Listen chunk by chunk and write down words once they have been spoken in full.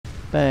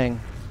Bang.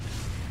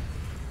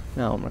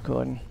 Now I'm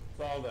recording.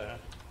 It's all there.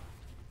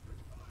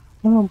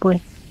 Oh boy.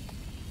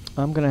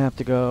 I'm gonna have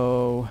to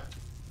go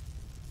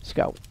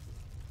scout.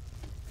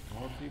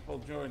 More people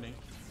joining.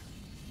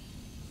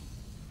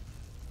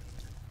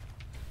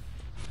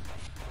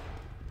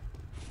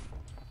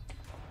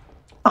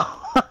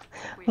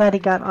 Glad he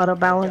got auto Got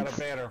balance. a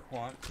banner,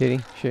 Quan. Did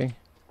he? She?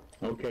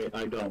 Okay,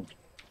 I don't.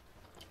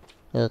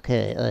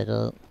 Okay, I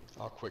don't.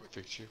 I'll quick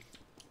fix you.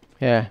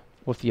 Yeah,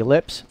 with your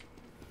lips.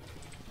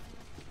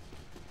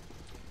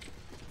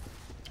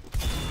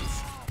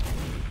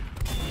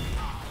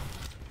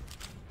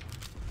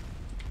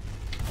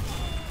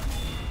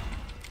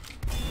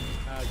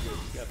 Ah, good.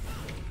 Got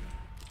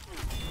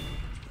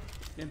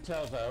the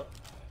intel's out.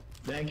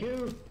 Thank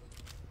you.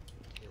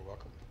 You're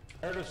welcome.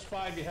 Heard a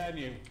spy behind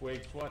you,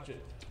 Wakes. Watch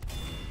it.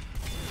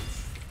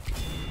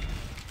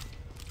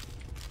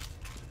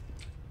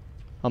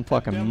 I'm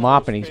fucking Demo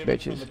mopping was these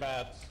famous for bitches. the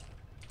bats.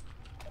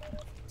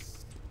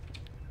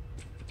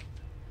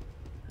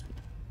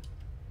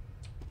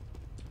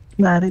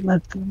 Glad he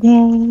left the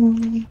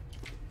game.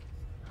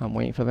 I'm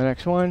waiting for the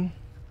next one.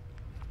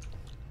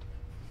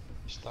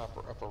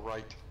 Stopper upper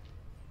right.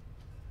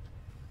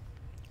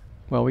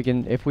 Well, we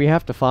can, if we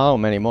have to follow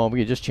them anymore, we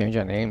can just change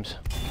our names.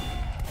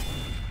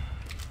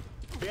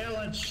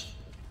 Balance.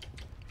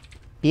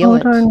 Oh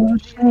darn, no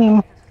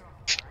shame.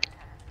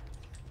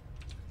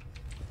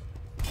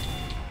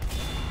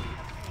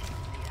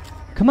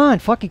 Come on,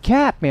 fucking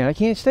cap, man. I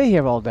can't stay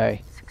here all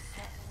day.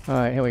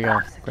 Alright, here we go.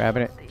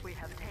 Grabbing it.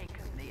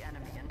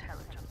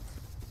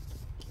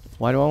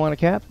 Why do I want a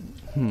cap?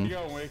 Where you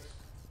going, Wakes?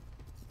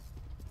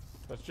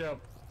 Let's jump.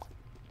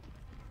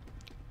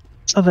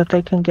 So that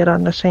they can get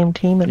on the same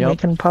team and Yep. they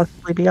can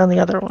possibly be on the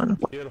other one.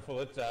 Beautiful,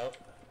 it's out.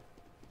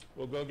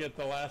 We'll go get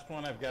the last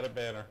one. I've got a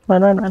banner.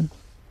 Run.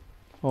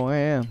 Oh, I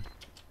am.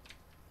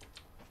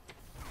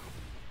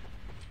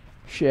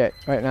 Shit.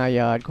 Right now,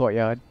 yard,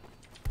 courtyard.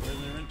 We're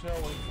in their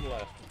intel. Wait for the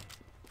last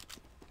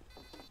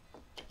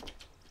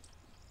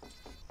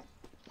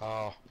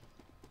one.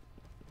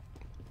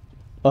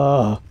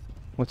 Oh,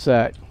 What's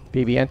that?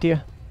 BB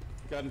Entia?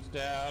 Guns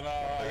down.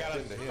 Oh, I got a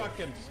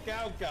fucking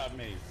scout got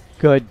me.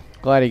 Good.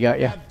 Glad he got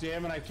you. God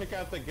damn it, I took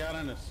out the gun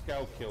and a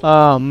scout killed me.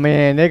 Oh,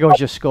 man. There goes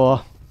your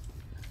score.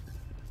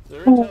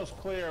 Their intel's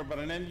clear, but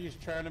an engine's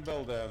trying to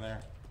build down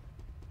there.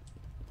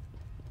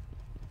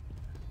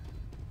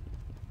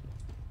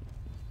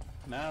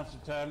 Now's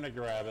the time to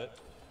grab it.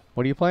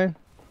 What are you playing?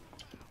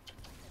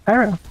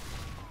 Arrow.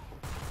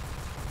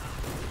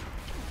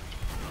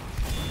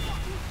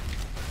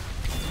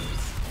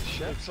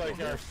 Looks like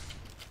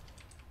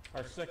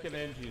our second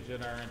engine's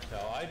in our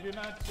intel. I do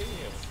not see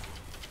him.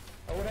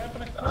 Oh, what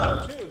happened to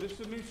Quan too? This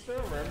is a new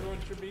server. Everyone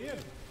should be in.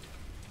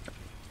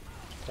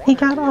 He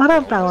got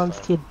auto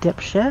balanced, you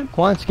dipshit.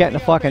 Quan's getting a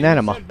fucking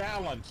enema.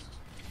 Balanced.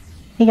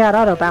 He got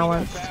auto He got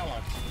balanced.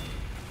 balanced.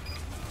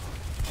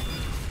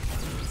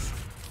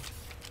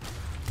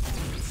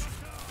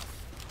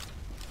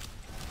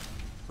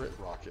 Crit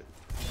rocket.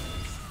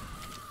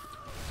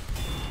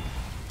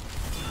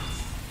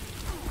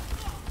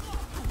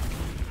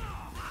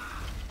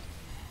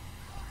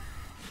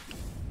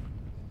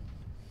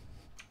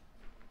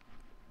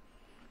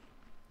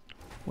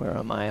 Where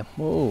am I?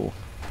 Whoa.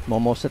 I'm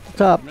almost at the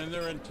top. I'm in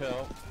their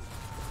intel.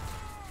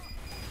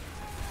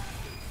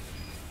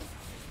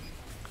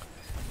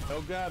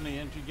 No gun, the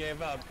engine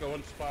gave up.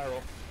 Going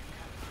spiral.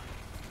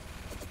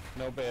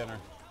 No banner.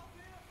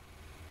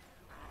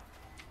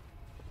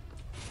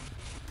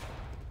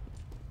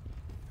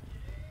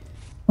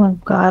 Oh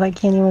god, I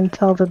can't even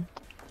tell the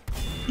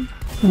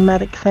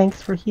medic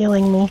thanks for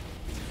healing me.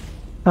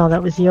 Oh,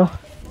 that was you.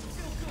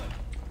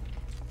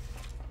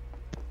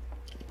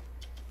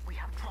 We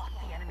have dropped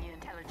the enemy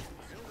intelligence.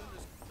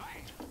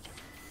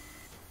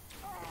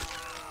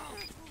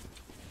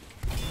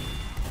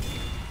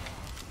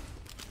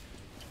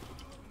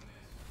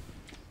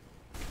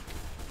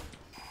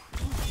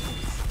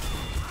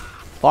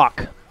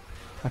 Fuck.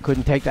 I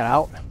couldn't take that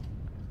out.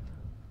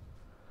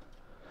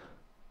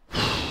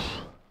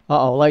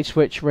 Uh-oh, light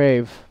switch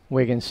rave,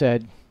 Wiggins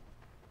said.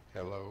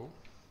 Hello.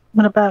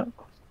 What about?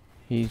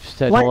 He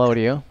said What? hello to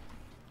you,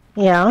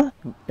 Yeah,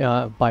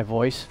 by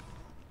voice.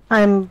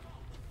 I'm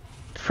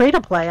free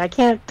to play. I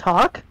can't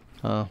talk.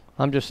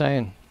 I'm just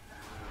saying.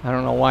 I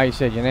don't know why he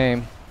said your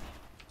name.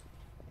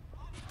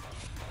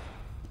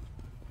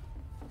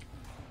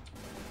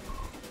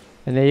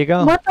 And there you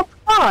go. What the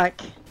fuck?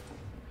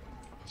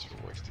 That's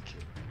for waste to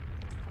kill.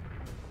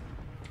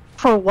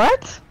 For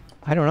what?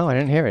 I don't know, I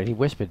didn't hear it. He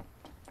whispered.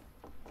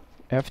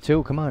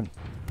 F2, come on.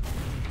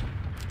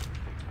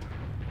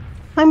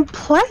 I'm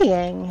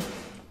playing.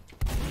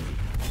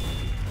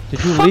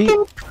 Did you leave?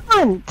 Fucking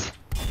cunt.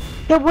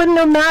 It wouldn't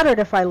have mattered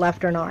if I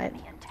left or not.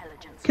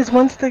 Because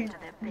once the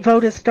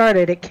vote is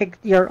started,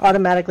 you're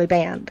automatically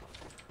banned.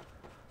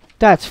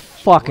 That's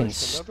fucking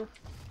Waste another?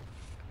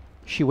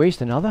 She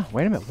waste another?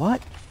 Wait a minute,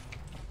 what?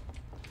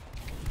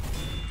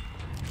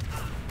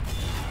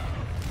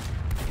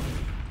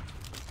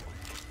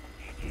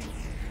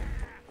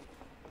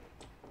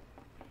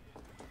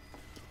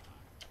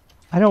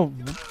 I don't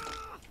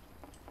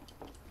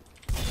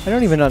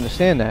even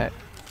understand that.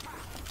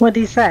 What'd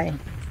he say?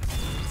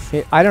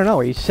 I don't know.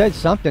 He said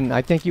something.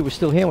 I think you were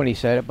still here when he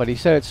said it, but he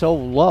said it so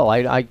low.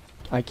 I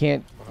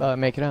can't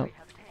make it out.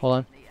 Hold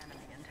on.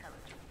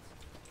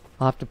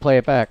 I'll have to play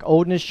it back.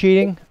 Odin is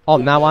cheating. Oh,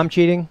 now I'm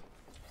cheating.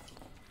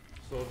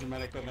 Soldier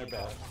medic on their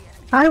back.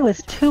 I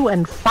was 2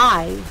 and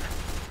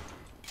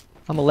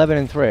 5. I'm 11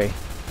 and 3.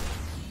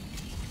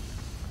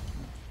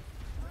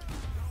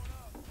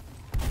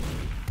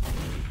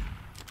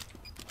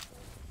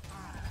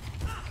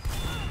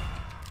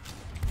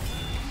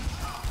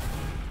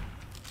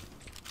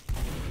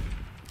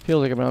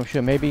 Feels like I'm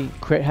sure maybe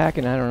crit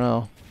hacking. I don't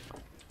know.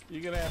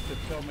 You're gonna have to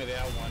tell me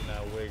that one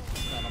now, Wiggs.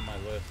 It's not on my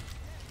list.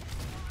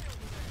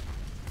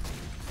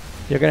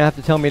 You're gonna have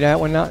to tell me that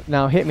one now.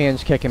 Now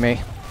Hitman's kicking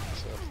me.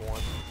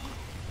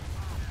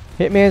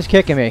 Hitman's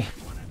kicking me.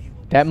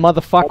 That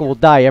motherfucker will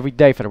die every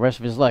day for the rest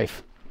of his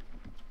life.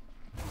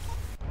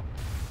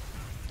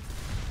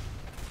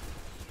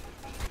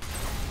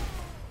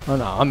 Oh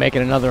no, I'm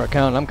making another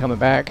account. I'm coming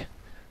back.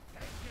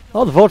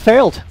 Oh, the vote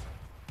failed.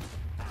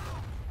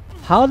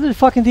 How did the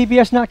fucking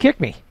DBS not kick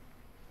me?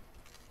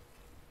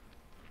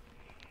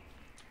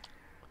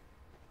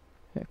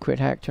 Yeah, quit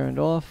hack turned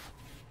off.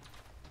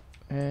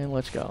 And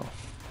let's go.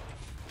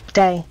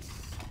 Day.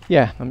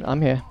 Yeah,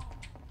 I'm here.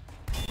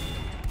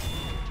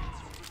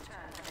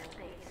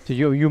 Did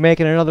you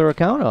making another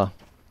account or?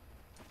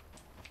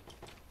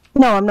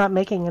 No, I'm not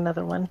making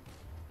another one.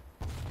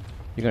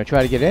 You gonna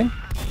try to get in?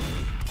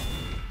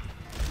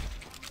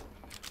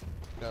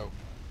 No.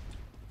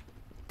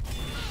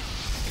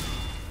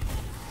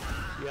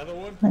 The other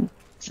one?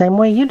 Same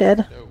way you did.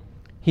 No.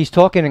 He's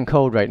talking in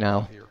code right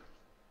now. Here.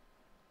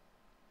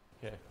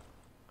 Okay.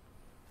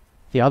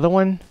 The other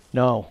one?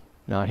 No,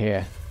 not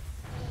here.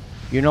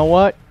 You know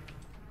what?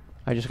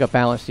 I just got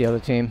balanced the other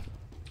team.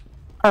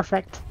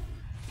 Perfect.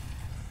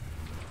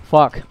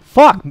 Fuck.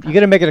 Fuck! You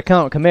gotta make an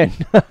account. Come in.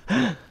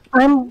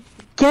 I'm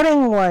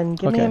getting one.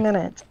 Give me Okay. a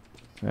minute.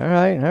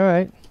 Alright,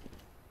 alright.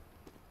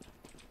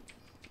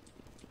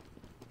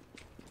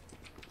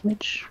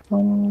 Which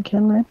one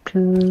can I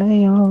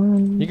play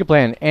on? You can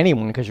play on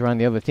anyone because you're on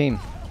the other team.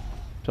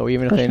 So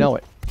even if they know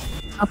it.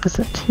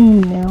 Opposite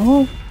team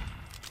now.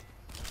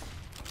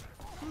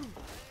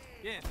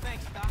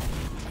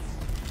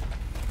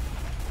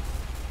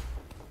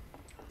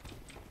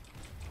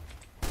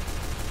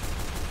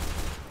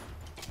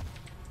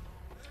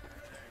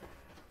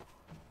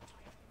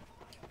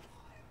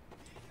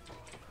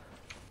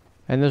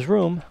 And there's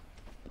room.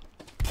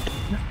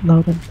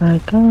 Load it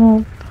back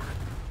up.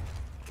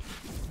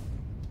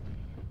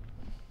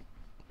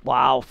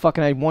 Wow,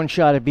 fucking I had one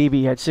shot at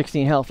BB, had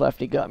 16 health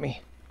left, he got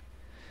me.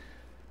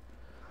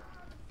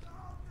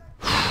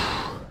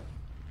 I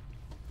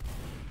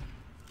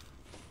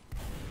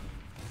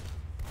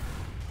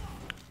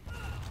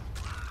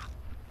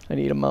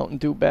need a Mountain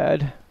Dew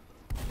bad.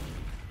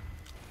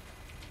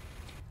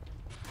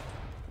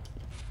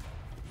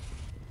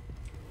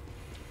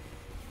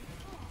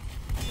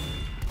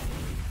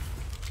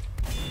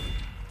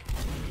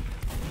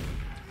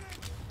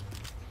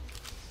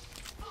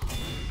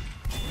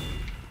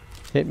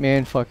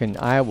 Hitman fucking,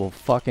 I will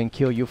fucking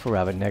kill you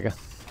forever, nigga.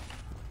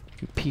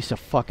 You piece of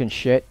fucking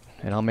shit.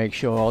 And I'll make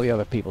sure all the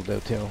other people do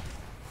too.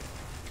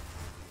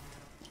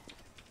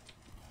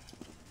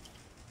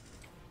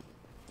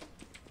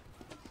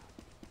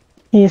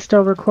 Are you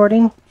still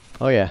recording?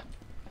 Oh yeah.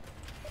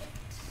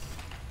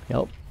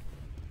 Yep.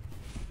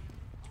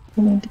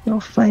 I need to go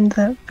find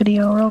that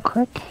video real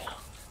quick.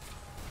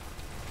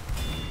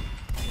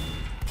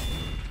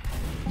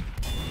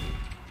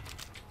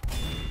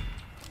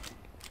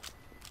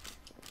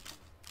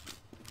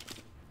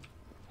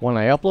 One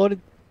I uploaded?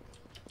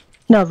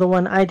 No, the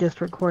one I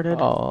just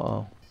recorded.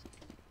 Oh.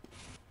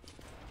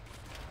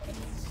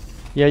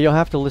 Yeah, you'll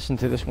have to listen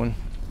to this one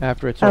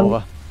after it's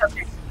over.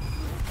 Okay.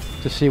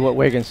 To see what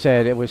Wiggins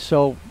said. It was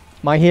so...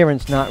 My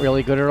hearing's not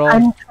really good at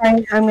all.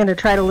 I'm going to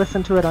try to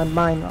listen to it on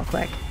mine real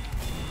quick.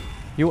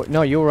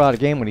 No, you were out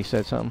of game when he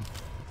said something.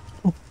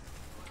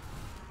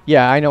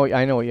 Yeah, I know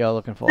what you're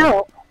looking for.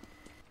 No.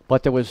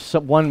 But there was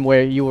one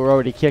where you were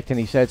already kicked and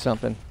he said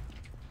something.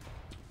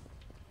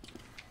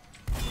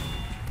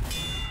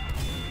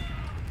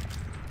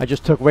 I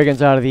just took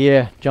Wiggins out of the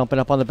air, jumping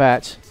up on the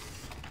bats.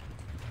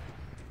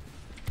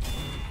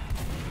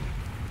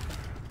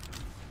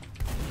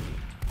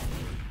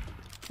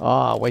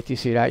 Ah, wait till you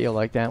see that. You'll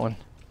like that one.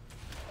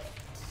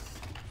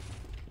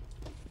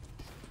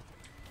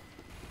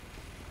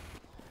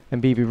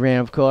 And BB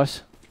ran, of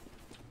course.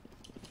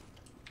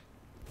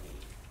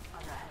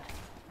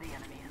 The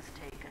enemy has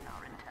taken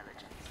our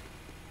intelligence.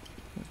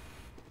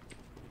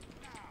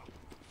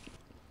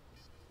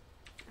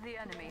 The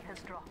enemy has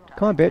dropped.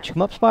 Come on, bitch.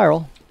 Come up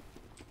spiral.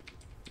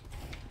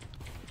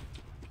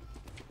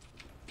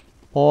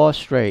 Or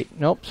straight.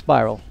 Nope,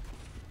 spiral.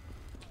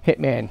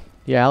 Hitman.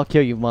 Yeah, I'll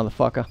kill you,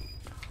 motherfucker.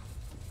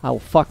 I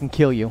will fucking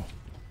kill you.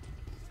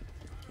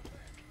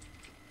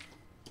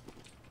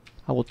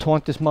 I will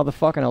taunt this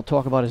motherfucker and I'll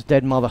talk about his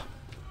dead mother.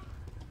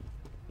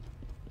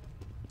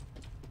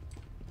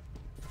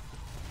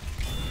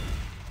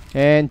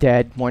 And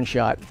dead. One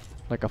shot.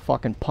 Like a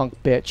fucking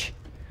punk bitch.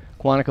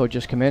 Quantico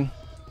just come in.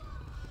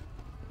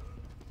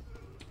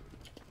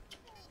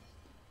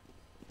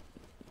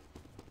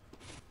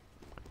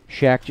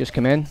 Shaq just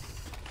come in.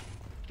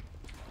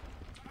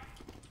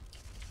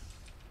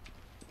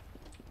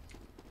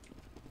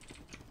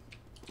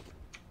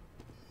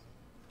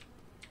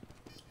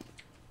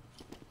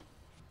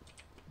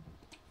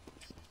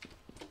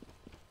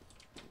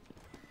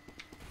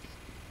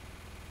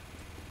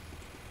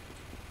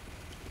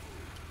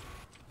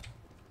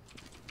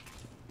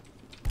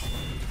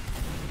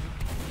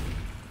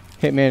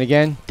 Hitman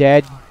again.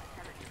 Dead.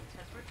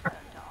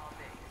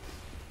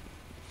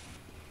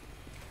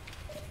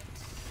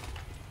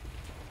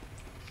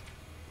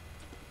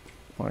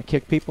 Wanna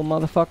kick people,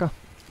 motherfucker?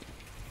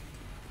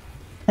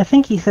 I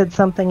think he said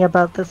something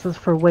about this is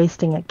for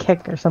wasting a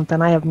kick or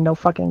something. I have no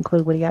fucking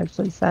clue what he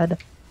actually said.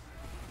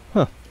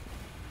 Huh.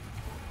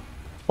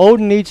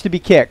 Odin needs to be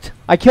kicked.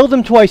 I killed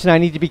him twice and I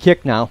need to be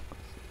kicked now.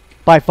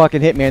 By fucking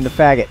Hitman the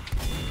faggot.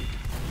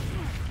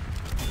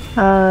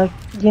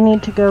 You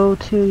need to go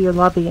to your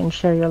lobby and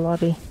share your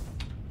lobby.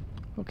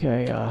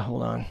 Okay,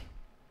 hold on.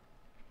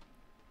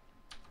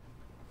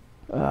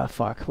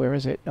 Fuck, where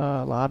is it?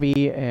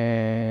 Lobby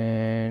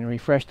and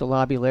refresh the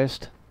lobby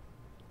list.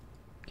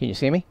 Can you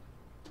see me?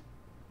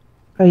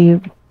 Are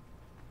you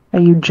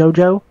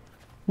Jojo?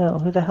 No,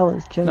 who the hell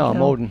is Jojo? No,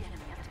 I'm Odin.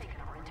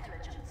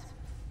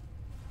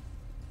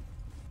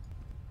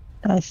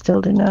 I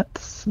still do not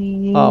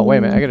see. Oh, wait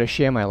a minute, I gotta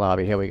share my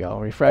lobby. Here we go.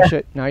 Refresh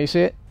it. Now you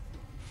see it?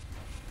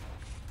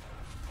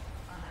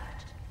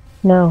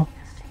 No.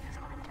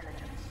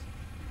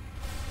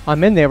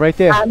 I'm in there, right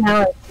there.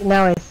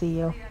 Now I see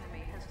you.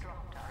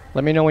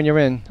 Let me know when you're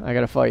in. I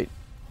gotta fight.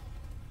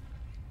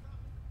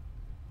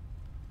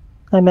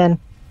 I'm in.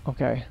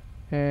 Okay.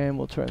 And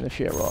we'll turn the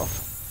share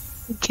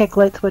off. Kick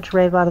light switch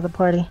Rave out of the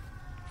party.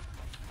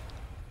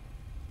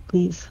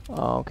 Please.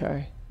 Oh,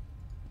 okay.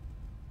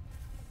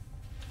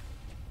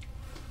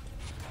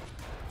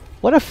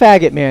 What a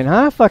faggot, man,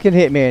 huh? Fucking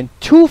Hitman.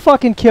 2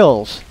 fucking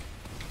kills.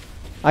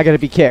 I gotta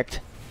be kicked.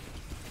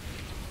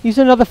 He's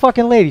another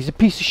fucking lady. He's a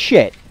piece of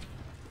shit.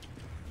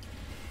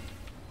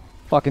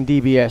 Fucking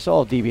DBS.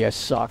 All DBS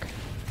suck.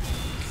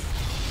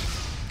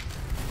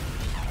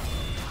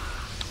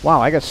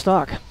 Wow, I got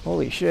stuck.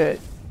 Holy shit.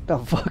 The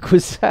fuck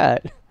was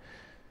that?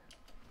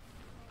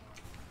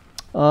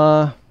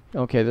 Okay,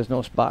 there's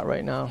no spot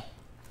right now.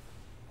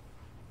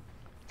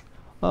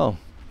 Oh,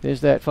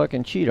 there's that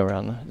fucking cheat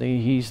around.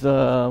 He's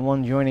the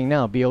one joining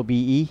now,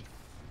 BOBE.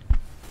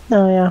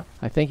 Oh, yeah.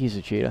 I think he's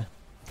a cheater.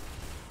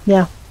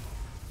 Yeah.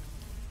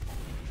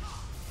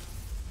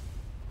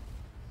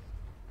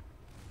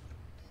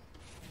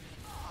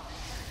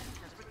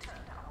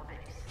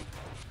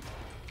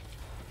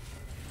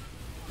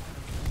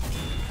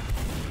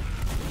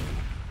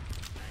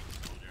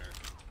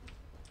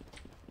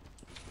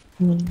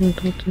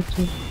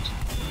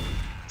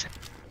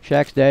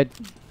 Shaq's dead.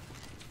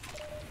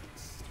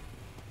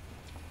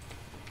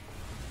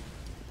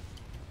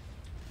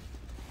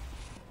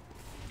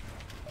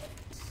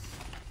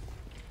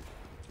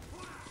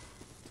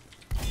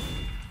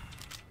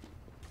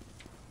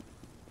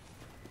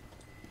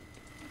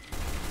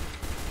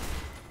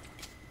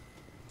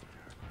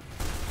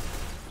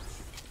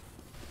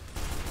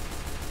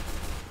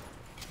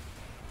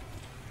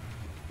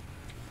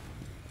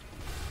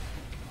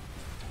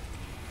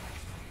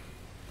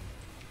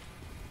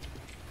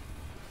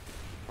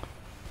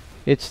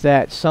 It's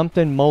that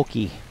something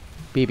Moki,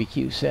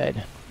 BBQ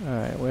said.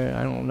 Alright, well,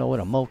 I don't know what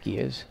a Moki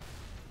is.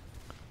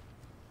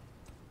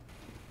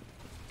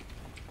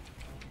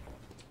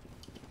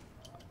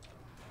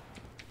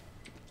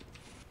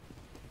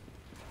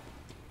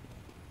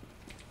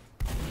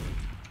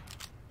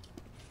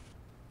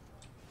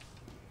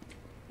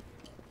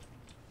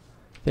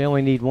 They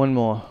only need one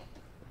more.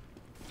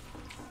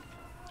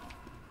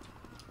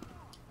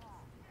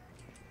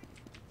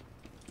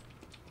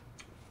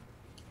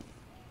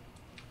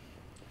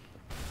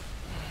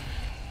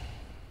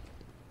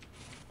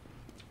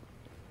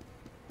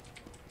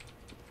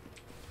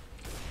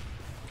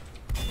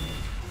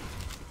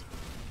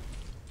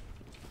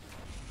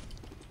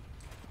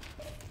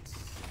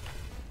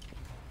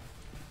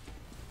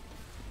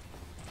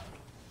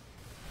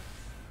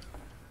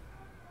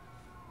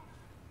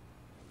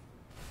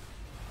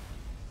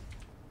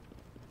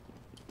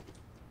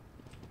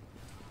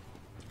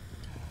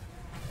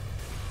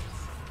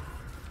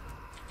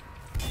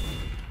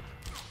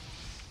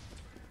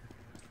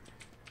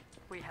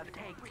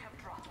 We have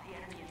dropped the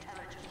enemy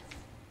intelligence.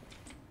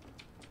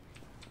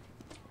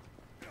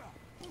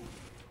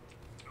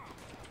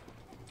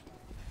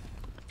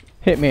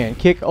 Hitman,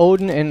 kick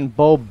Odin and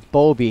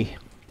Bobby.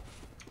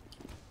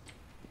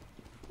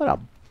 What a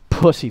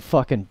pussy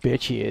fucking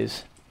bitch he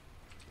is.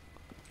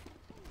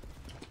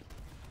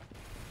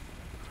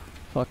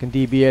 Fucking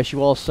DBS,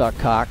 you all suck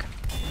cock.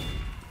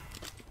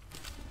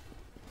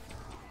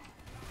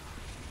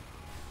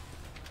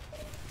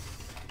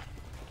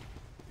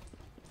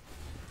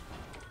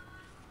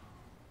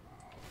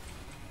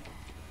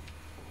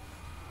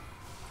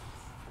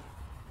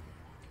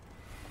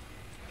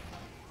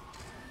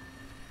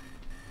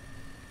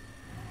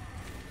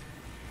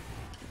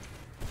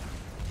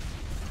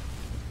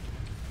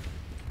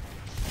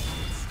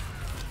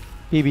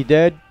 BB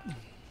dead.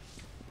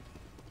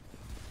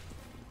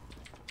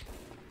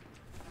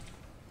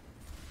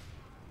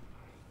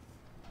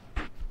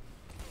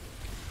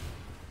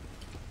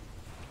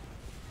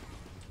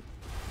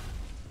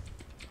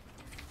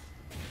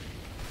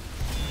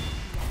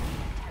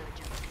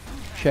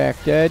 Shack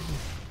dead.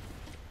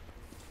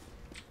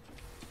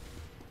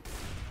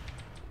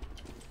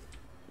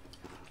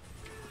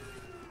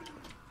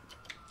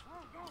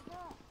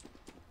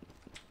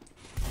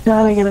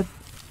 God,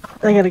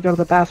 I gotta go to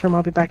the bathroom.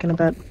 I'll be back in a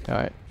bit. All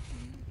right.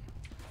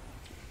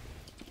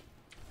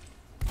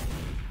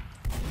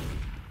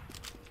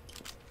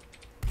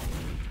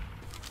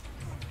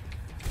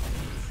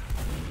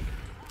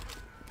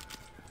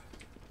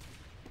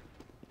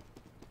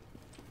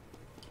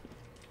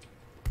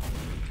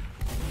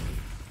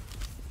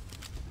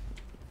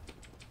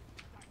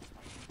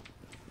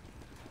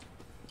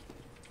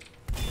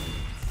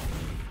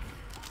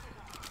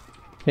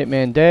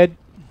 Hitman dead.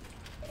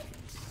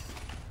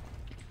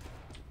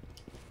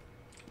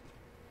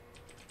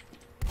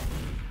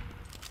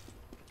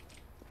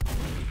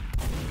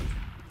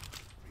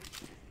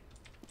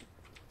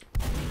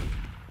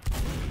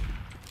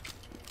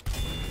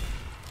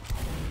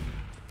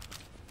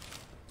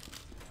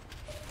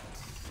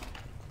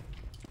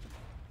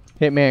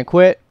 Hitman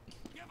quit.